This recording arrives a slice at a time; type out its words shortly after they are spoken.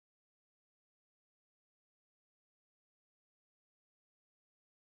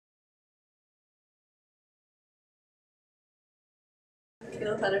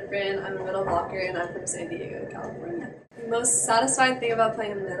Caihla Petiprin. I'm a middle blocker and I'm from San Diego, California. The most satisfying thing about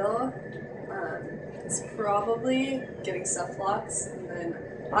playing middle is probably getting stuff blocks and then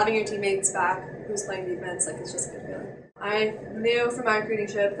having your teammates back who's playing defense. Like, it's just a good feeling. I knew from my recruiting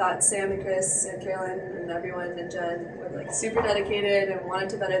trip that Sam and Chris and Carolyn and everyone and Jen were like super dedicated and wanted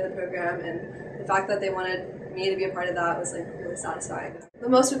to better the program, and the fact that they wanted me to be a part of that was like really satisfying. The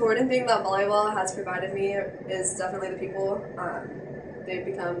most rewarding thing that volleyball has provided me is definitely the people. They've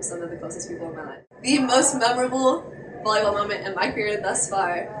become some of the closest people in my life. The most memorable volleyball moment in my career thus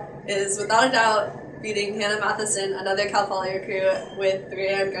far is without a doubt beating Hannah Matheson, another Cal Poly recruit, with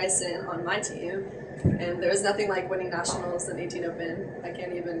 3am Geisen on my team. And there was nothing like winning nationals and 18 Open. I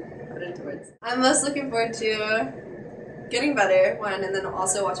can't even put it into words. I'm most looking forward to getting better, and then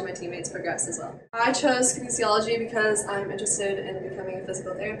also watching my teammates progress as well. I chose kinesiology because I'm interested in becoming a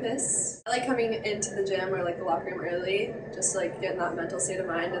physical therapist. I like coming into the gym or like the locker room early, just like getting that mental state of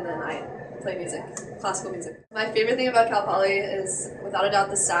mind, and then I play music, classical music. My favorite thing about Cal Poly is without a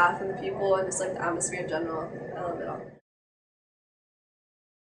doubt the staff and the people and just like the atmosphere in general.